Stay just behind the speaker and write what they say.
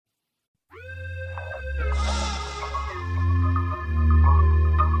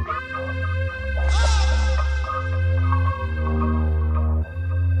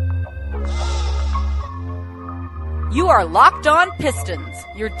are Locked On Pistons,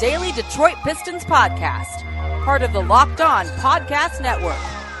 your daily Detroit Pistons podcast. Part of the Locked On Podcast Network,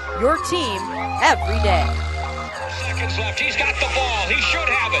 your team every day. Seconds left. He's got the ball. He should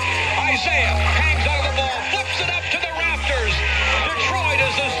have it. Isaiah hangs on the ball, flips it up to the rafters. Detroit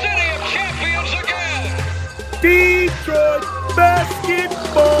is the city of champions again. Detroit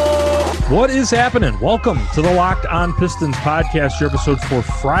basketball. What is happening? Welcome to the Locked On Pistons podcast, your episode for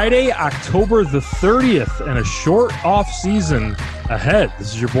Friday, October the 30th, and a short off season ahead.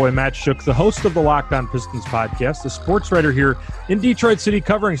 This is your boy Matt Shook, the host of the Locked On Pistons podcast, the sports writer here in Detroit City,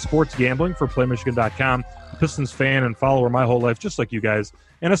 covering sports gambling for PlayMichigan.com, a Pistons fan and follower my whole life, just like you guys,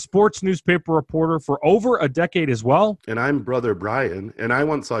 and a sports newspaper reporter for over a decade as well. And I'm Brother Brian, and I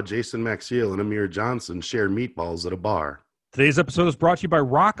once saw Jason Maxiel and Amir Johnson share meatballs at a bar. Today's episode is brought to you by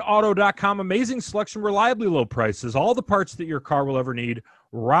RockAuto.com. Amazing selection, reliably low prices, all the parts that your car will ever need.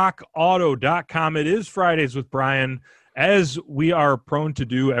 RockAuto.com. It is Fridays with Brian, as we are prone to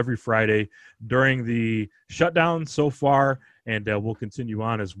do every Friday during the shutdown so far, and we'll continue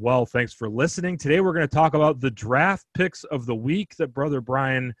on as well. Thanks for listening. Today we're going to talk about the draft picks of the week that Brother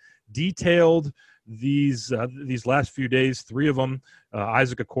Brian detailed these last few days, three of them,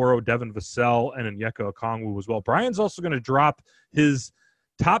 Isaac Okoro, Devin Vassell, and Onyeka Okongwu as well. Brian's also going to drop his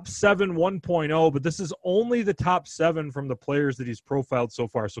top 7 1.0, but this is only the top 7 from the players that he's profiled so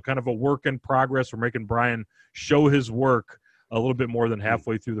far. So kind of a work in progress. We're making Brian show his work a little bit more than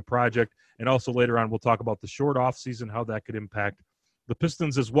halfway through the project. And also later on, we'll talk about the short offseason, how that could impact the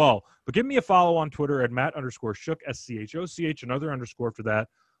Pistons as well. But give me a follow on Twitter at Matt_Shook, SCHOCH, another underscore after that.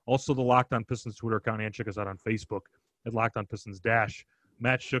 Also, the Locked On Pistons Twitter account, and check us out on Facebook at Locked On Pistons -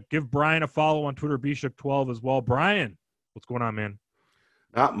 Matt Shook. Give Brian a follow on Twitter, BShook12 as well. Brian, what's going on, man?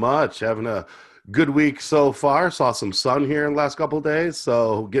 Not much. Having a good week so far. Saw some sun here in the last couple of days.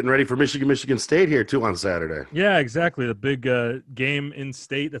 So getting ready for Michigan State here, too, on Saturday. Yeah, exactly. The big game in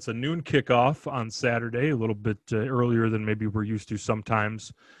state. That's a noon kickoff on Saturday, a little bit earlier than maybe we're used to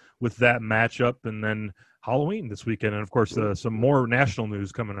sometimes with that matchup. And then Halloween this weekend, and of course some more national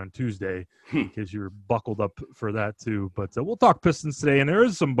news coming on Tuesday in case you're buckled up for that too. But we'll talk Pistons today, and there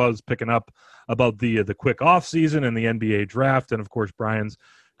is some buzz picking up about the quick off season and the NBA draft, and of course Brian's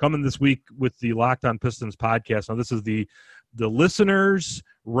coming this week with the Locked On Pistons podcast. Now this is the listeners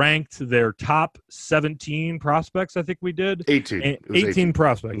ranked their top 17 prospects. I think we did 18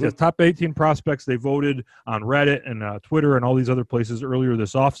 prospects. Mm-hmm. Yes, top 18 prospects. They voted on Reddit and Twitter and all these other places earlier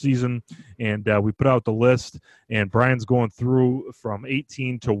this offseason, and we put out the list, and Brian's going through from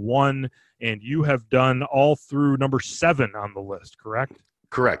 18 to 1, and you have done all through number 7 on the list, correct?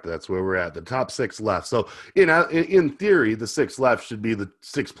 Correct. That's where we're at. The top 6 left. So, in theory, the 6 left should be the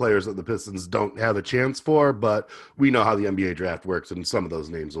 6 players that the Pistons don't have a chance for, but we know how the NBA draft works, and some of those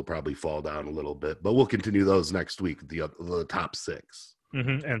names will probably fall down a little bit. But we'll continue those next week, the top 6.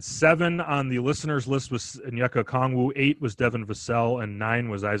 Mm-hmm. And 7 on the listeners list was Onyeka Okongwu, 8 was Devin Vassell, and 9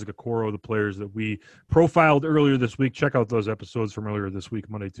 was Isaac Okoro, the players that we profiled earlier this week. Check out those episodes from earlier this week,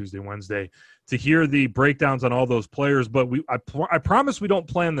 Monday, Tuesday, Wednesday, to hear the breakdowns on all those players. But I promise we don't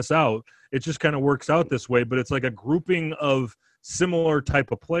plan this out. It just kind of works out this way, but it's like a grouping of similar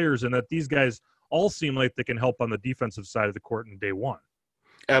type of players, and that these guys all seem like they can help on the defensive side of the court in day one.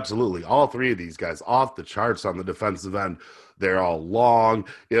 Absolutely. All 3 of these guys off the charts on the defensive end. They're all long.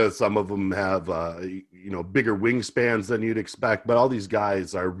 Some of them have, bigger wingspans than you'd expect, but all these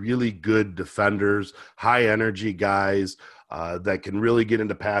guys are really good defenders, high energy guys that can really get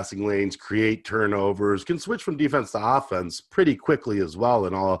into passing lanes, create turnovers, can switch from defense to offense pretty quickly as well.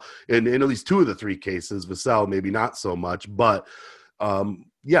 In at least 2 of the 3 cases, Vassell, maybe not so much, but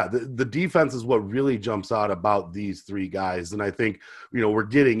the defense is what really jumps out about these 3 guys. And I think, we're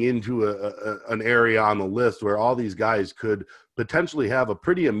getting into an area on the list where all these guys could potentially have a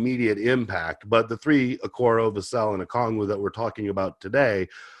pretty immediate impact. But the 3, Okoro, Vassell, and Okongwu that we're talking about today,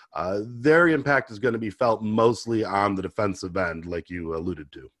 their impact is going to be felt mostly on the defensive end, like you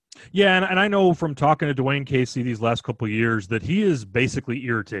alluded to. Yeah, and I know from talking to Dwayne Casey these last couple of years that he is basically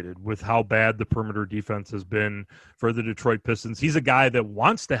irritated with how bad the perimeter defense has been for the Detroit Pistons. He's a guy that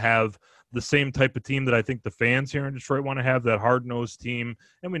wants to have the same type of team that I think the fans here in Detroit want to have, that hard-nosed team.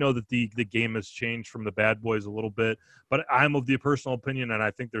 And we know that the game has changed from the bad boys a little bit. But I'm of the personal opinion, and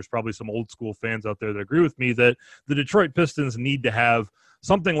I think there's probably some old-school fans out there that agree with me, that the Detroit Pistons need to have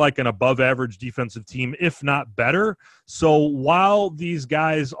something like an above-average defensive team, if not better. So while these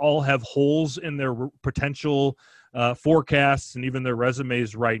guys all have holes in their potential forecasts and even their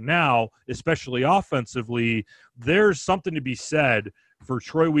resumes right now, especially offensively, there's something to be said for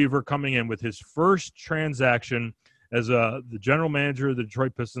Troy Weaver coming in with his first transaction as the general manager of the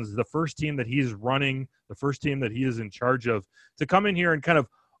Detroit Pistons, the first team that he's running, the first team that he is in charge of, to come in here and kind of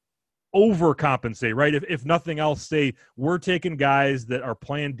overcompensate, right? If nothing else, say we're taking guys that are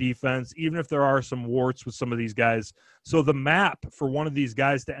playing defense, even if there are some warts with some of these guys. So the map for one of these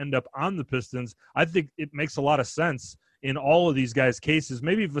guys to end up on the Pistons, I think it makes a lot of sense in all of these guys' cases.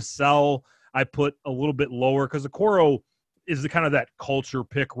 Maybe Vassell I put a little bit lower because Okoro is the kind of that culture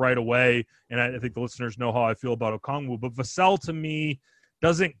pick right away, and I think the listeners know how I feel about Okongwu. But Vassell, to me,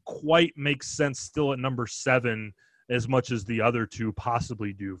 doesn't quite make sense still at number 7 as much as the other two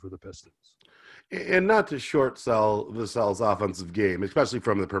possibly do for the Pistons. And not to short sell Vassell's offensive game, especially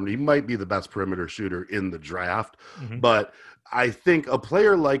from the perimeter. He might be the best perimeter shooter in the draft, but I think a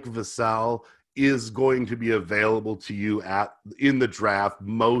player like Vassell is going to be available to you in the draft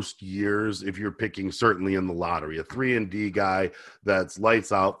most years if you're picking certainly in the lottery. A 3-and-D guy that's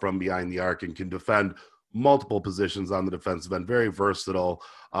lights out from behind the arc and can defend multiple positions on the defensive end, very versatile.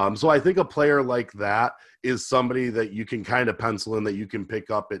 So I think a player like that is somebody that you can kind of pencil in, that you can pick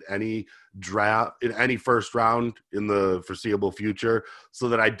up at any draft, in any first round in the foreseeable future, so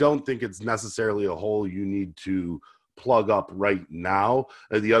that I don't think it's necessarily a hole you need to plug up right now.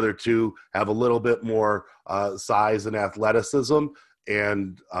 The other two have a little bit more size and athleticism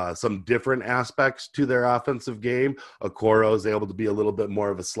and some different aspects to their offensive game. Okoro is able to be a little bit more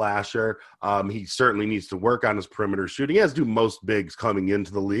of a slasher. He certainly needs to work on his perimeter shooting, as do most bigs coming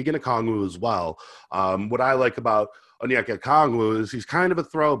into the league, and Okongwu as well. What I like about Onyeka Okongwu is he's kind of a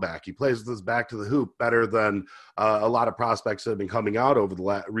throwback. He plays with his back to the hoop better than a lot of prospects that have been coming out over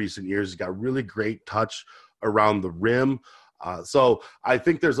the recent years. He's got really great touch around the rim. So I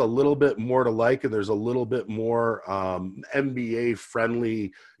think there's a little bit more to like, and there's a little bit more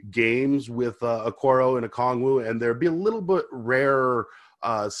NBA-friendly games with Okoro and Okongwu, and there'd be a little bit rarer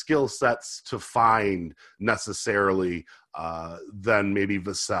skill sets to find necessarily than maybe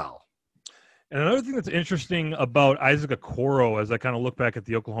Vassell. And another thing that's interesting about Isaac Okoro, as I kind of look back at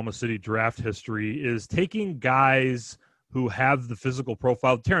the Oklahoma City draft history, is taking guys who have the physical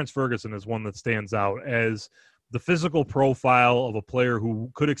profile. Terrence Ferguson is one that stands out as the physical profile of a player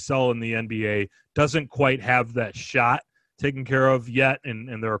who could excel in the NBA, doesn't quite have that shot taken care of yet.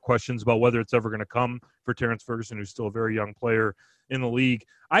 And there are questions about whether it's ever going to come for Terrence Ferguson, who's still a very young player in the league.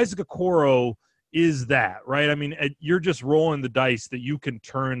 Isaac Okoro is that, right? I mean, you're just rolling the dice that you can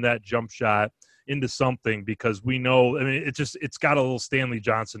turn that jump shot into something, because we know, I mean, it's got a little Stanley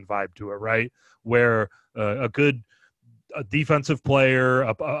Johnson vibe to it, right? Where a defensive player,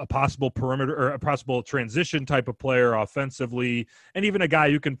 a possible perimeter or a possible transition type of player offensively, and even a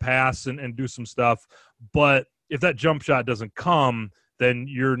guy who can pass and do some stuff. But if that jump shot doesn't come, then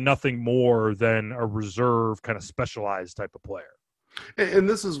you're nothing more than a reserve kind of specialized type of player. And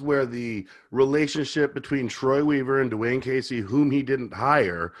this is where the relationship between Troy Weaver and Dwayne Casey, whom he didn't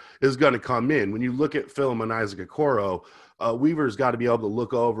hire, is going to come in. When you look at film on Isaac Okoro, Weaver's got to be able to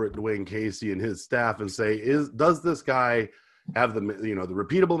look over at Dwayne Casey and his staff and say, does this guy have the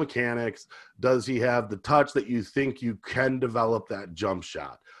repeatable mechanics? Does he have the touch that you think you can develop that jump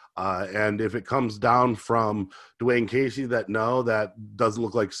shot? And if it comes down from Dwayne Casey that doesn't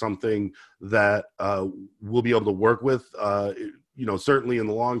look like something that we'll be able to work with, certainly in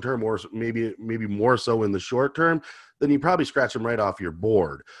the long term, or maybe more so in the short term, then you probably scratch him right off your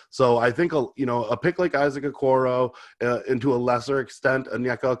board. So I think, a pick like Isaac Okoro, and to a lesser extent,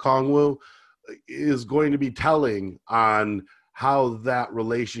 Onyeka Okongwu, is going to be telling on how that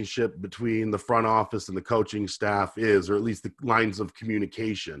relationship between the front office and the coaching staff is, or at least the lines of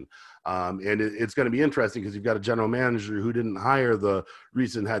communication. And it's going to be interesting because you've got a general manager who didn't hire the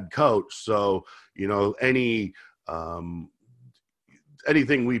recent head coach. So,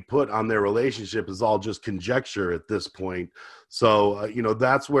 anything we put on their relationship is all just conjecture at this point. So,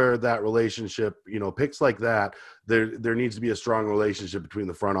 that's where that relationship, picks like that, there needs to be a strong relationship between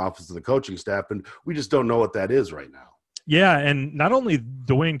the front office and the coaching staff. And we just don't know what that is right now. Yeah, and not only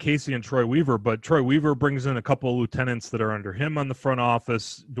Dwayne Casey and Troy Weaver, but Troy Weaver brings in a couple of lieutenants that are under him on the front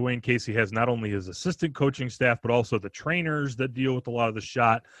office. Dwayne Casey has not only his assistant coaching staff, but also the trainers that deal with a lot of the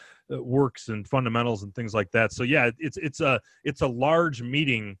shot works and fundamentals and things like that. So yeah, it's a large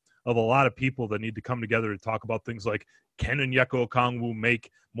meeting of a lot of people that need to come together to talk about things like, can Onyeka Okongwu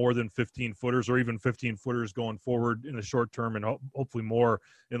make more than 15-footers or even 15-footers going forward in the short term and hopefully more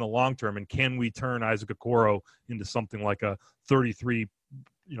in the long term? And can we turn Isaac Okoro into something like a 33%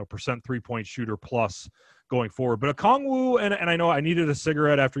 three-point shooter plus going forward? But Okongwu, and I know I needed a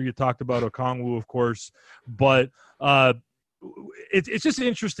cigarette after you talked about Okongwu, of course, but it's just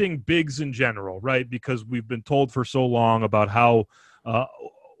interesting bigs in general, right? Because we've been told for so long about how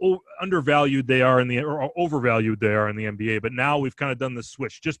undervalued they are or overvalued they are in the NBA. But now we've kind of done the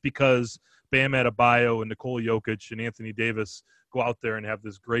switch just because Bam Adebayo and Nikola Jokic and Anthony Davis go out there and have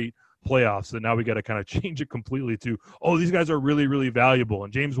this great playoffs. And now we got to kind of change it completely to, these guys are really, really valuable.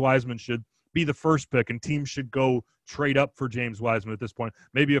 And James Wiseman should be the first pick, and teams should go trade up for James Wiseman at this point.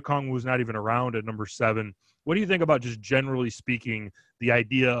 Maybe Okongwu's not even around at number 7. What do you think about, just generally speaking, the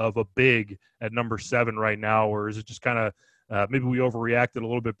idea of a big at number 7 right now? Or is it just kind of maybe we overreacted a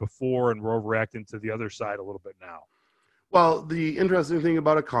little bit before and we're overreacting to the other side a little bit now? Well, the interesting thing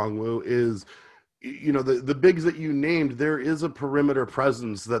about Okongwu is, the bigs that you named, there is a perimeter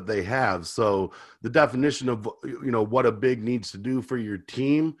presence that they have. So the definition of, what a big needs to do for your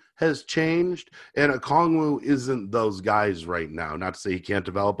team has changed. And Okongwu isn't those guys right now. Not to say he can't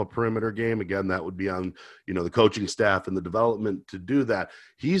develop a perimeter game. Again, that would be on, the coaching staff and the development to do that.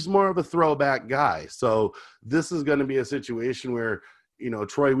 He's more of a throwback guy. So this is going to be a situation where,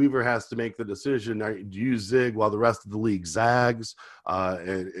 Troy Weaver has to make the decision. Do you zig while the rest of the league zags?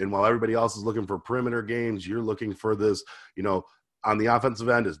 And while everybody else is looking for perimeter games, you're looking for this, on the offensive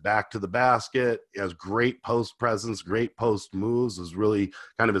end is back to the basket, has great post presence, great post moves, is really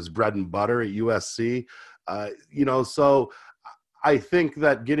kind of his bread and butter at USC. So I think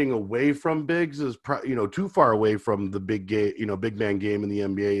that getting away from bigs is, too far away from the big game, big man game in the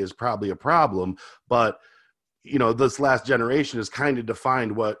NBA is probably a problem. But this last generation has kind of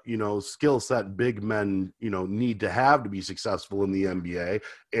defined what, skill set big men, need to have to be successful in the NBA.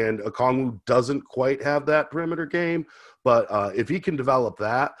 And Okongwu doesn't quite have that perimeter game. But if he can develop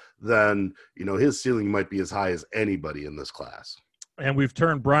that, then, his ceiling might be as high as anybody in this class. And we've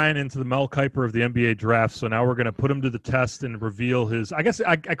turned Brian into the Mel Kiper of the NBA draft. So now we're going to put him to the test and reveal his, I guess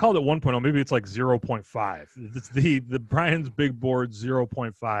I called it 1.0. Maybe it's like 0.5. It's the Brian's big board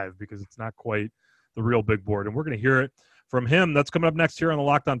 0.5 because it's not quite the real big board. And we're going to hear it from him. That's coming up next here on the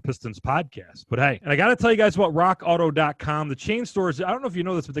Locked On Pistons podcast. But hey, and I got to tell you guys about rockauto.com. The chain stores, I don't know if you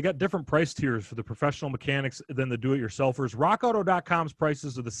know this, but they got different price tiers for the professional mechanics than the do-it-yourselfers. Rockauto.com's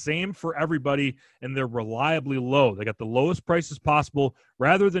prices are the same for everybody, and they're reliably low. They got the lowest prices possible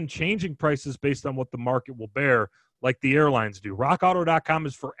rather than changing prices based on what the market will bear like the airlines do. Rockauto.com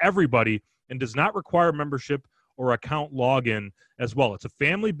is for everybody and does not require membership or account login as well. It's a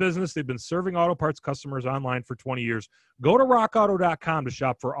family business. They've been serving auto parts customers online for 20 years. Go to rockauto.com to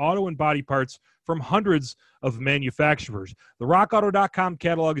shop for auto and body parts from hundreds of manufacturers. The rockauto.com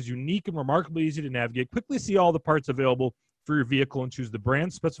catalog is unique and remarkably easy to navigate. Quickly see all the parts available for your vehicle and choose the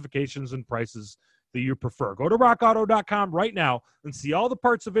brand, specifications, and prices that you prefer. Go to rockauto.com right now and see all the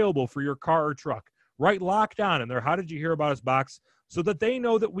parts available for your car or truck. Right, Locked On in their How Did You Hear About Us box, so that they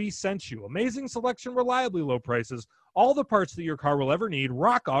know that we sent you. Amazing selection, reliably low prices, all the parts that your car will ever need,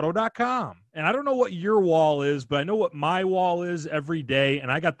 rockauto.com. And I don't know what your wall is, but I know what my wall is every day, and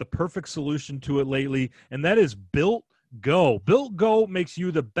I got the perfect solution to it lately, and that is Built Go. Built Go makes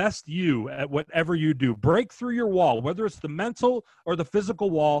you the best you at whatever you do. Break through your wall, whether it's the mental or the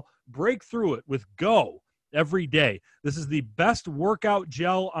physical wall, break through it with Go. Every day. This is the best workout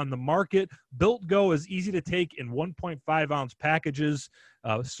gel on the market. Built Go is easy to take in 1.5-ounce packages.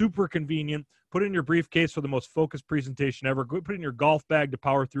 Super convenient. Put it in your briefcase for the most focused presentation ever. Go put it in your golf bag to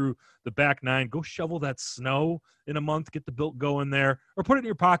power through the back nine. Go shovel that snow in a month. Get the Built Go in there. Or put it in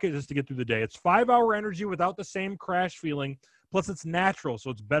your pocket just to get through the day. It's 5-hour energy without the same crash feeling. Plus, it's natural, so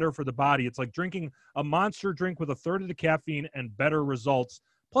it's better for the body. It's like drinking a Monster drink with a third of the caffeine and better results.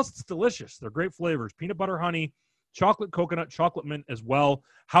 Plus, it's delicious. They're great flavors. Peanut butter, honey, chocolate, coconut, chocolate mint as well.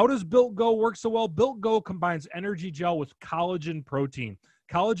 How does Built Go work so well? Built Go combines energy gel with collagen protein.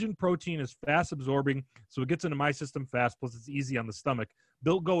 Collagen protein is fast absorbing, so it gets into my system fast, plus it's easy on the stomach.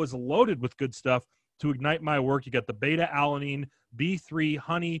 Built Go is loaded with good stuff to ignite my work. You got the beta-alanine, B3,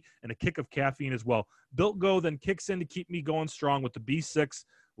 honey, and a kick of caffeine as well. Built Go then kicks in to keep me going strong with the B6,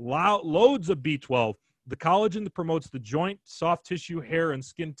 loads of B12. The collagen that promotes the joint, soft tissue, hair, and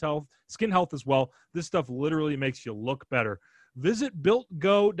skin health as well. This stuff literally makes you look better. Visit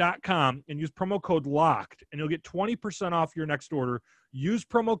BuiltGo.com and use promo code LOCKED, and you'll get 20% off your next order. Use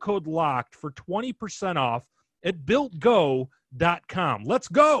promo code LOCKED for 20% off at BuiltGo.com. Let's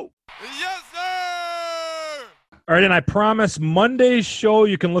go! Yes, sir! All right, and I promise Monday's show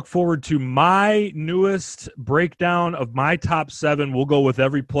you can look forward to my newest breakdown of my top 7. We'll go with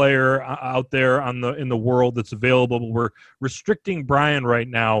every player out there in the world that's available. But we're restricting Brian right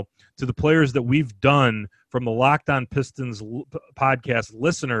now to the players that we've done from the Locked On Pistons podcast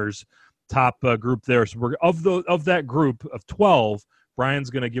listeners top group there. So we're of that group of 12. Brian's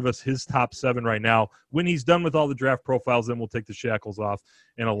going to give us his top 7 right now. When he's done with all the draft profiles, then we'll take the shackles off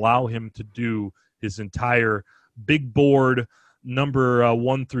and allow him to do his entire big board number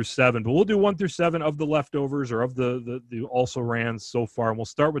 1 through 7. But we'll do 1 through 7 of the leftovers or of the also rans so far. And we'll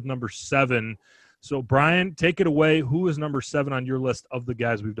start with number 7. So, Brian, take it away. Who is number 7 on your list of the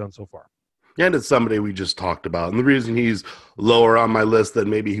guys we've done so far? And it's somebody we just talked about. And the reason he's lower on my list than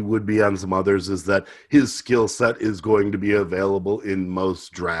maybe he would be on some others is that his skill set is going to be available in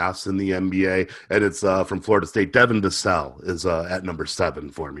most drafts in the NBA. And it's from Florida State. Devin Vassell is at number 7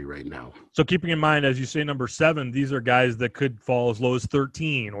 for me right now. So keeping in mind, as you say, number 7, these are guys that could fall as low as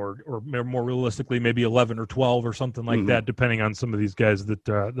 13 or more realistically, maybe 11 or 12 or something like that, depending on some of these guys that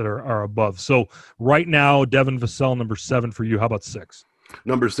are above. So right now, Devin Vassell, number 7 for you. How about 6?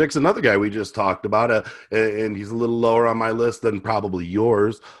 Number 6, another guy we just talked about, and he's a little lower on my list than probably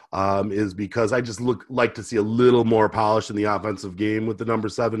yours, is because I just like to see a little more polish in the offensive game with the number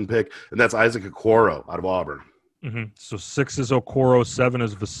 7 pick, and that's Isaac Okoro out of Auburn. So 6 is Okoro, 7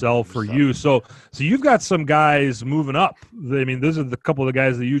 is Vassell for you. So you've got some guys moving up. I mean, those are the couple of the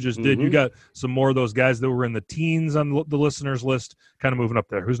guys that you just did. You got some more of those guys that were in the teens on the listeners list kind of moving up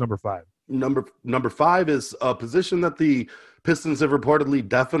there. Who's number 5? Number 5 is a position that the Pistons have reportedly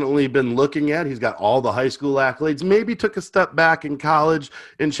definitely been looking at. He's got all the high school accolades, maybe took a step back in college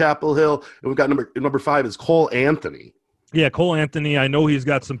in Chapel Hill. And we've got number 5 is Cole Anthony. Yeah, Cole Anthony, I know he's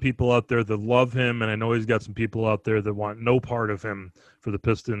got some people out there that love him, and I know he's got some people out there that want no part of him for the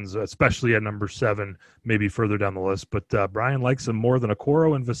Pistons, especially at number 7, maybe further down the list. But Brian likes him more than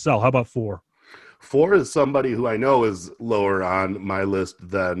Okoro and Vassell. How about 4? 4 is somebody who I know is lower on my list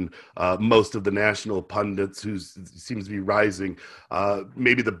than most of the national pundits, who seems to be rising.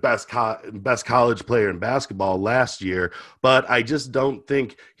 Maybe the best college player in basketball last year, but I just don't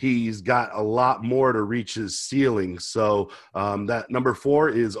think he's got a lot more to reach his ceiling. So that number 4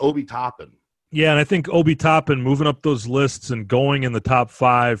 is Obi Toppin. Yeah, and I think Obi Toppin moving up those lists and going in the top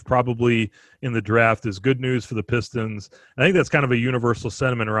 5 probably in the draft is good news for the Pistons. I think that's kind of a universal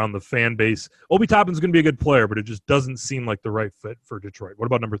sentiment around the fan base. Obi Toppin's going to be a good player, but it just doesn't seem like the right fit for Detroit. What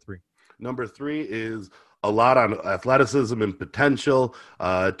about number 3? Number 3 is a lot on athleticism and potential.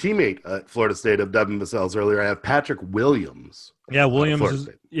 Teammate at Florida State of Devin Vassell's earlier, I have Patrick Williams. Yeah,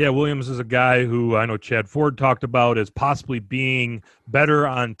 Williams is a guy who I know Chad Ford talked about as possibly being better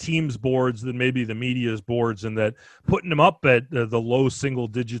on teams' boards than maybe the media's boards, and that putting him up at the low single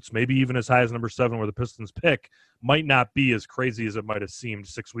digits, maybe even as high as number 7 where the Pistons pick, might not be as crazy as it might have seemed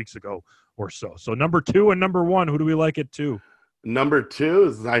 6 weeks ago or so. So number 2 and number 1, who do we like at 2? Number 2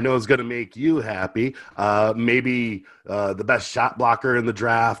 is, I know, is going to make you happy. Maybe the best shot blocker in the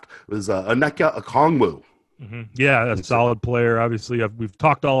draft was Onyeka Okongwu. Yeah, a solid player. Obviously, we've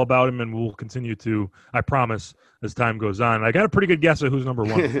talked all about him, and we'll continue to, I promise, as time goes on. I got a pretty good guess at who's number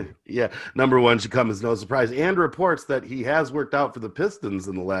 1. Yeah, number 1 should come as no surprise. And reports that he has worked out for the Pistons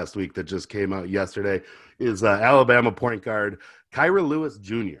in the last week that just came out yesterday is Alabama point guard Kira Lewis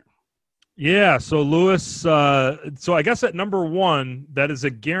Jr. Yeah, so Lewis, so I guess at number 1, that is a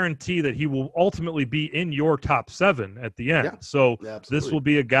guarantee that he will ultimately be in your top 7 at the end. Yeah, so this will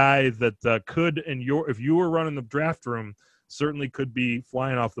be a guy that could, if you were running the draft room, certainly could be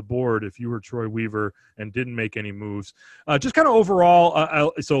flying off the board if you were Troy Weaver and didn't make any moves. Just kind of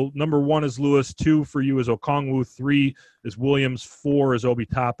overall, so number 1 is Lewis, 2 for you is Okongwu, 3 is Williams, 4 is Obi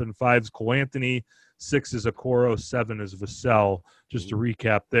Toppin, 5 is Cole Anthony, 6 is Okoro, 7 is Vassell, just to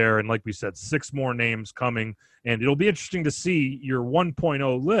recap there. And like we said, 6 more names coming. And it'll be interesting to see your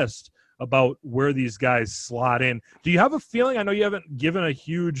 1.0 list about where these guys slot in. Do you have a feeling, I know you haven't given a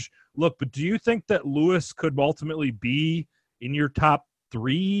huge look, but do you think that Lewis could ultimately be in your top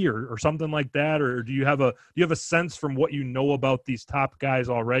 3 or something like that? Or do you have a sense from what you know about these top guys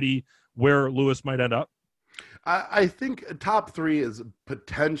already where Lewis might end up? I think top 3 is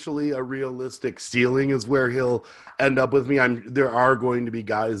potentially a realistic ceiling is where he'll end up with me. There are going to be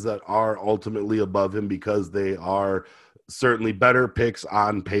guys that are ultimately above him because they are certainly better picks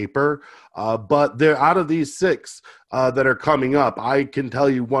on paper. But they're out of these 6 that are coming up. I can tell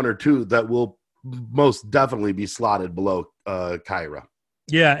you 1 or 2 that will most definitely be slotted below Kira.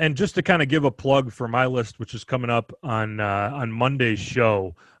 Yeah, and just to kind of give a plug for my list, which is coming up on Monday's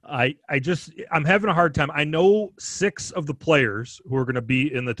show, I'm having a hard time. I know 6 of the players who are going to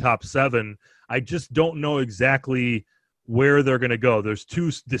be in the top 7. I just don't know exactly where they're going to go. There's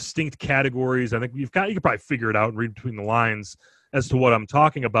 2 distinct categories. I think you can probably figure it out and read between the lines as to what I'm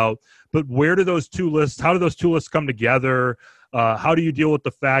talking about. But where do those 2 lists? How do those 2 lists come together? How do you deal with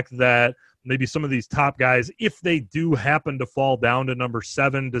the fact that maybe some of these top guys, if they do happen to fall down to number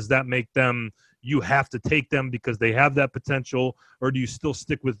 7, does that make them, you have to take them because they have that potential? Or do you still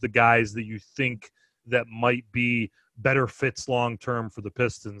stick with the guys that you think that might be better fits long-term for the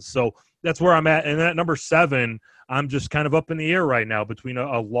Pistons. So that's where I'm at. And at number 7, I'm just kind of up in the air right now between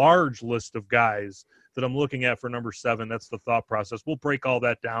a large list of guys that I'm looking at for number 7. That's the thought process. We'll break all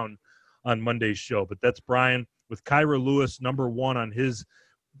that down on Monday's show. But that's Brian with Kira Lewis, number 1 on his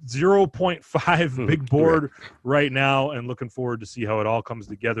 0.5 big board right now, and looking forward to see how it all comes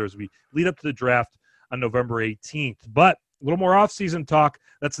together as we lead up to the draft on November 18th. But a little more off-season talk.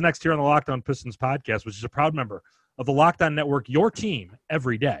 That's next here on the Locked On Pistons podcast, which is a proud member of the Locked On Network, your team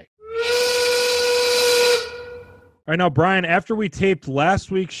every day. All right, now, Brian, after we taped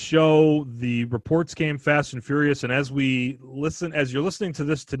last week's show, the reports came fast and furious, and as you're listening to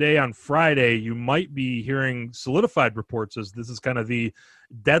this today on Friday, you might be hearing solidified reports as this is kind of the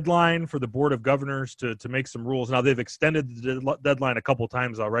deadline for the Board of Governors to make some rules. Now, they've extended the deadline a couple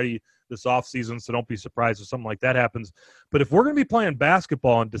times already this offseason, so don't be surprised if something like that happens. But if we're going to be playing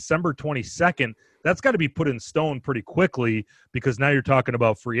basketball on December 22nd, that's got to be put in stone pretty quickly, because now you're talking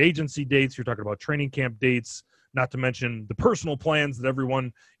about free agency dates, you're talking about training camp dates, not to mention the personal plans that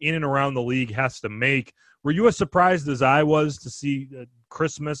everyone in and around the league has to make. Were you as surprised as I was to see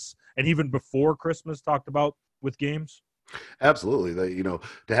Christmas and even before Christmas talked about with games? Absolutely. To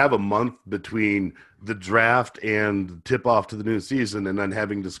have a month between the draft and tip off to the new season, and then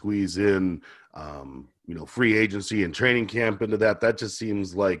having to squeeze in, free agency and training camp into that just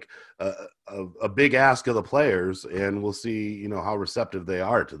seems like a big ask of the players, and we'll see, how receptive they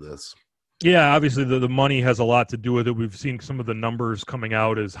are to this. Yeah, obviously the money has a lot to do with it. We've seen some of the numbers coming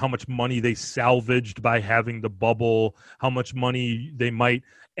out as how much money they salvaged by having the bubble, how much money they might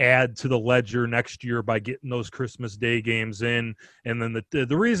add to the ledger next year by getting those Christmas Day games in. And then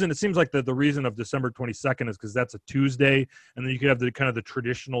the reason, it seems like the reason of December 22nd is because that's a Tuesday, and then you could have the kind of the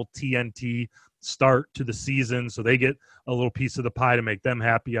traditional TNT start to the season, so they get a little piece of the pie to make them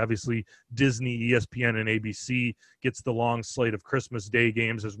happy. Obviously, Disney, ESPN, and ABC gets the long slate of Christmas Day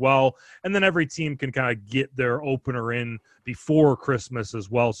games as well, and then every team can kind of get their opener in before Christmas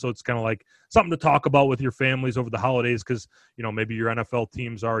as well. So it's kind of like something to talk about with your families over the holidays, because maybe your NFL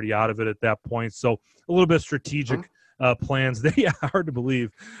team's already out of it at that point. So a little bit of strategic plans. Hard to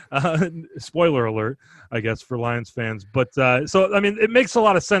believe. Spoiler alert, I guess, for Lions fans. But so, I mean, it makes a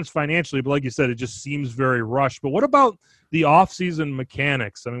lot of sense financially, but like you said, it just seems very rushed. But what about the offseason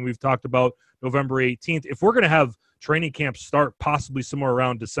mechanics? I mean, we've talked about November 18th. If we're going to have training camp start possibly somewhere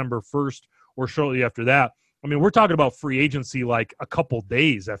around December 1st or shortly after that, I mean, we're talking about free agency like a couple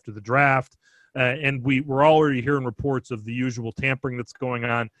days after the draft. And we're already hearing reports of the usual tampering that's going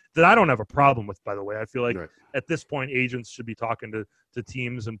on that I don't have a problem with, by the way. I feel like at this point, agents should be talking to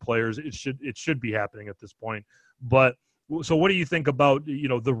teams and players. It should be happening at this point. But so what do you think about,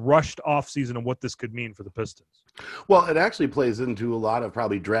 the rushed offseason and what this could mean for the Pistons? Well, it actually plays into a lot of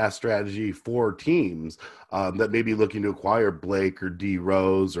probably draft strategy for teams that may be looking to acquire Blake or D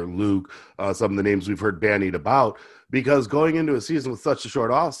Rose or Luke, some of the names we've heard bandied about, because going into a season with such a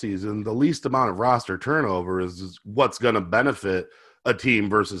short offseason, the least amount of roster turnover is what's going to benefit a team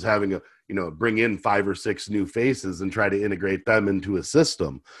versus having bring in 5 or 6 new faces and try to integrate them into a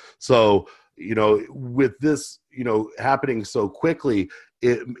system. So, with this, happening so quickly,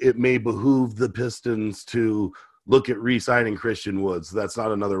 it may behoove the Pistons to look at re-signing Christian Woods. That's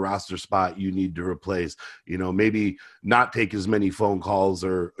not another roster spot you need to replace. Maybe not take as many phone calls,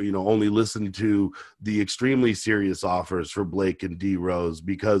 or, only listen to the extremely serious offers for Blake and D Rose,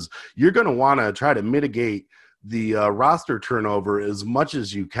 because you're going to want to try to mitigate the roster turnover as much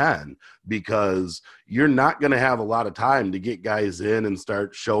as you can, because you're not going to have a lot of time to get guys in and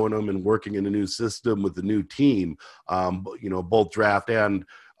start showing them and working in a new system with the new team, both draft and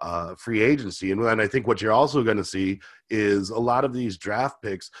free agency. And then I think what you're also going to see is a lot of these draft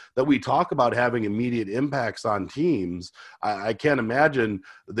picks that we talk about having immediate impacts on teams. I can't imagine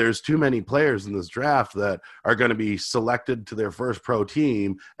there's too many players in this draft that are going to be selected to their first pro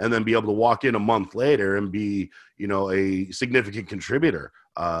team and then be able to walk in a month later and be, a significant contributor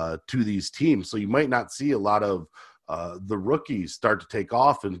to these teams. So you might not see a lot of the rookies start to take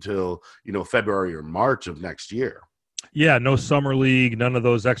off until, February or March of next year. Yeah, no summer league, none of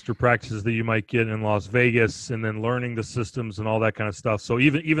those extra practices that you might get in Las Vegas, and then learning the systems and all that kind of stuff. So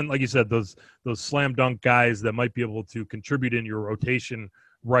even like you said, those slam dunk guys that might be able to contribute in your rotation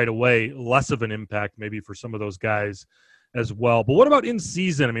right away, less of an impact maybe for some of those guys as well. But what about in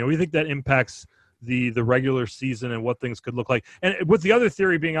season? I mean, we think that impacts the regular season and what things could look like. And with the other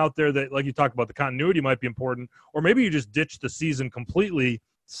theory being out there that, like you talked about, the continuity might be important, or maybe you just ditch the season completely.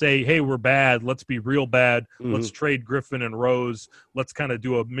 Say, hey, we're bad. Let's be real bad. Mm-hmm. Let's trade Griffin and Rose. Let's kind of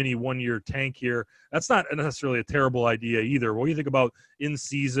do a mini 1-year tank here. That's not necessarily a terrible idea either. What do you think about in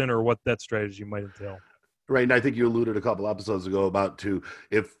season, or what that strategy might entail? Right, and I think you alluded a couple episodes ago about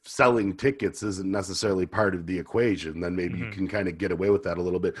if selling tickets isn't necessarily part of the equation, then maybe you can kind of get away with that a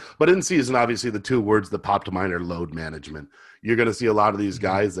little bit. But in season, obviously, the two words that pop to mind are load management. You're going to see a lot of these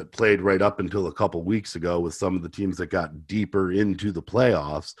guys that played right up until a couple weeks ago with some of the teams that got deeper into the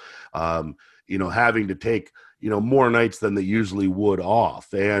playoffs, having to take, more nights than they usually would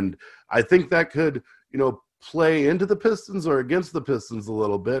off. And I think that could, play into the Pistons or against the Pistons a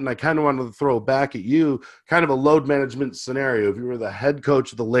little bit. And I kind of wanted to throw back at you kind of a load management scenario. If you were the head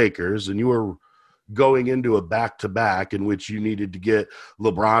coach of the Lakers and you were going into a back-to-back in which you needed to get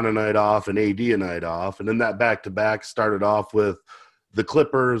LeBron a night off and AD a night off, and then that back-to-back started off with the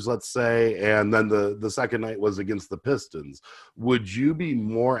Clippers, let's say, and then the second night was against the Pistons, would you be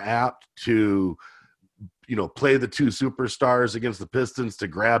more apt to play the two superstars against the Pistons to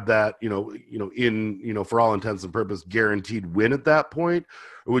grab that, for all intents and purposes, guaranteed win at that point?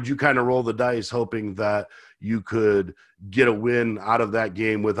 Or would you kind of roll the dice hoping that you could get a win out of that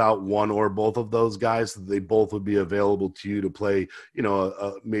game without one or both of those guys, so that they both would be available to you to play,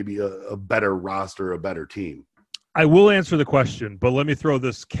 maybe a better roster, a better team? I will answer the question, but let me throw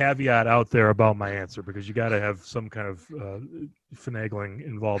this caveat out there about my answer, because you got to have some kind of finagling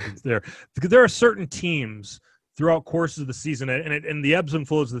involved there. Because there are certain teams throughout courses of the season, and the ebbs and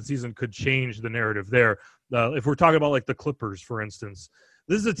flows of the season could change the narrative there. If we're talking about like the Clippers, for instance,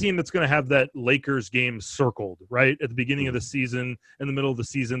 this is a team that's going to have that Lakers game circled, right, at the beginning of the season, in the middle of the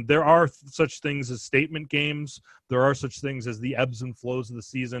season. There are such things as statement games. There are such things as the ebbs and flows of the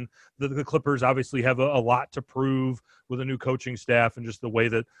season. The Clippers obviously have a lot to prove with a new coaching staff and just the way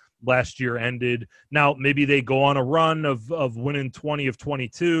that last year ended. Now, maybe they go on a run of winning 20 of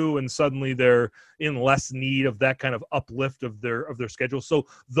 22, and suddenly they're in less need of that kind of uplift of their schedule. So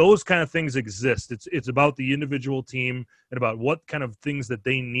those kind of things exist. It's about the individual team and about what kind of things that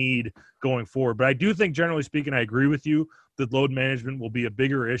they need going forward. But I do think, generally speaking, I agree with you that load management will be a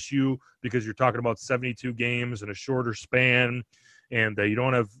bigger issue, because you're talking about 72 games in a shorter span. And you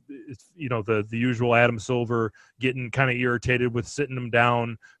don't have, the usual Adam Silver getting kind of irritated with sitting them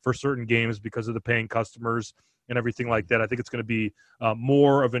down for certain games because of the paying customers and everything like that. I think it's going to be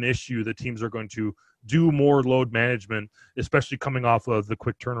more of an issue that teams are going to do more load management, especially coming off of the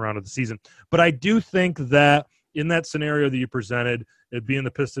quick turnaround of the season. But I do think that in that scenario that you presented, it being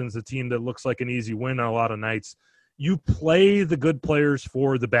the Pistons, a team that looks like an easy win on a lot of nights, you play the good players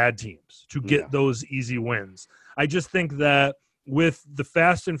for the bad teams to get those easy wins. I just think that with the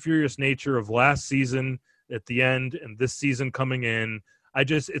fast and furious nature of last season at the end and this season coming in,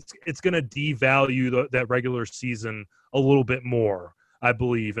 it's going to devalue that regular season a little bit more, I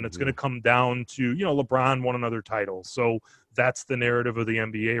believe. And it's going to come down to, LeBron won another title. So that's the narrative of the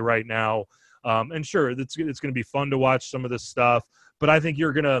NBA right now. And sure, it's going to be fun to watch some of this stuff, but I think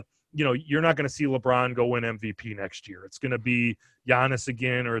you're not going to see LeBron go win MVP next year. It's going to be Giannis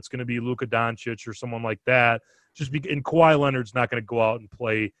again, or it's going to be Luka Doncic or someone like that. And Kawhi Leonard's not going to go out and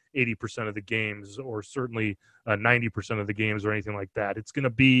play 80% of the games, or certainly 90% of the games, or anything like that. It's going to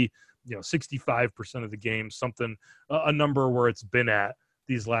be 65% of the games, a number where it's been at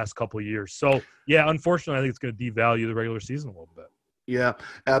these last couple of years. So yeah, unfortunately, I think it's going to devalue the regular season a little bit. Yeah,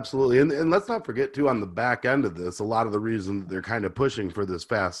 absolutely. And let's not forget, too, on the back end of this, a lot of the reason they're kind of pushing for this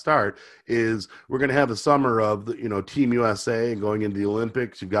fast start is we're going to have a summer of, Team USA and going into the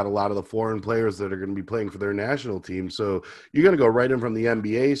Olympics. You've got a lot of the foreign players that are going to be playing for their national team. So you're going to go right in from the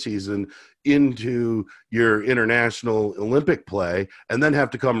NBA season into your international Olympic play, and then have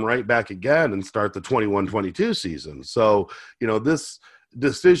to come right back again and start the 21-22 season. So, this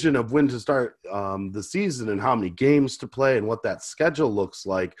decision of when to start the season and how many games to play and what that schedule looks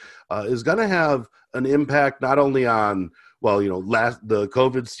like is going to have an impact not only on, the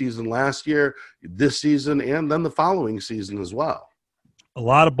COVID season last year, this season, and then the following season as well. A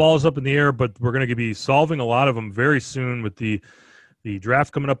lot of balls up in the air, but we're going to be solving a lot of them very soon with the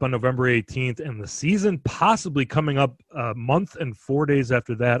draft coming up on November 18th and the season possibly coming up a month and 4 days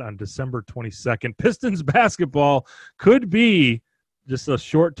after that on December 22nd. Pistons basketball could be just a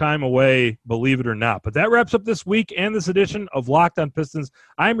short time away, believe it or not. But that wraps up this week and this edition of Locked on Pistons.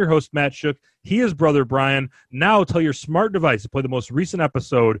 I'm your host, Matt Shook. He is Brother Brian. Now tell your smart device to play the most recent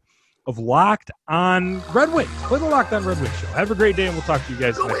episode of Locked on Red Wings. Play the Locked on Red Wings show. Have a great day, and we'll talk to you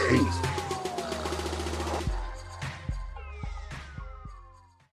guys next week.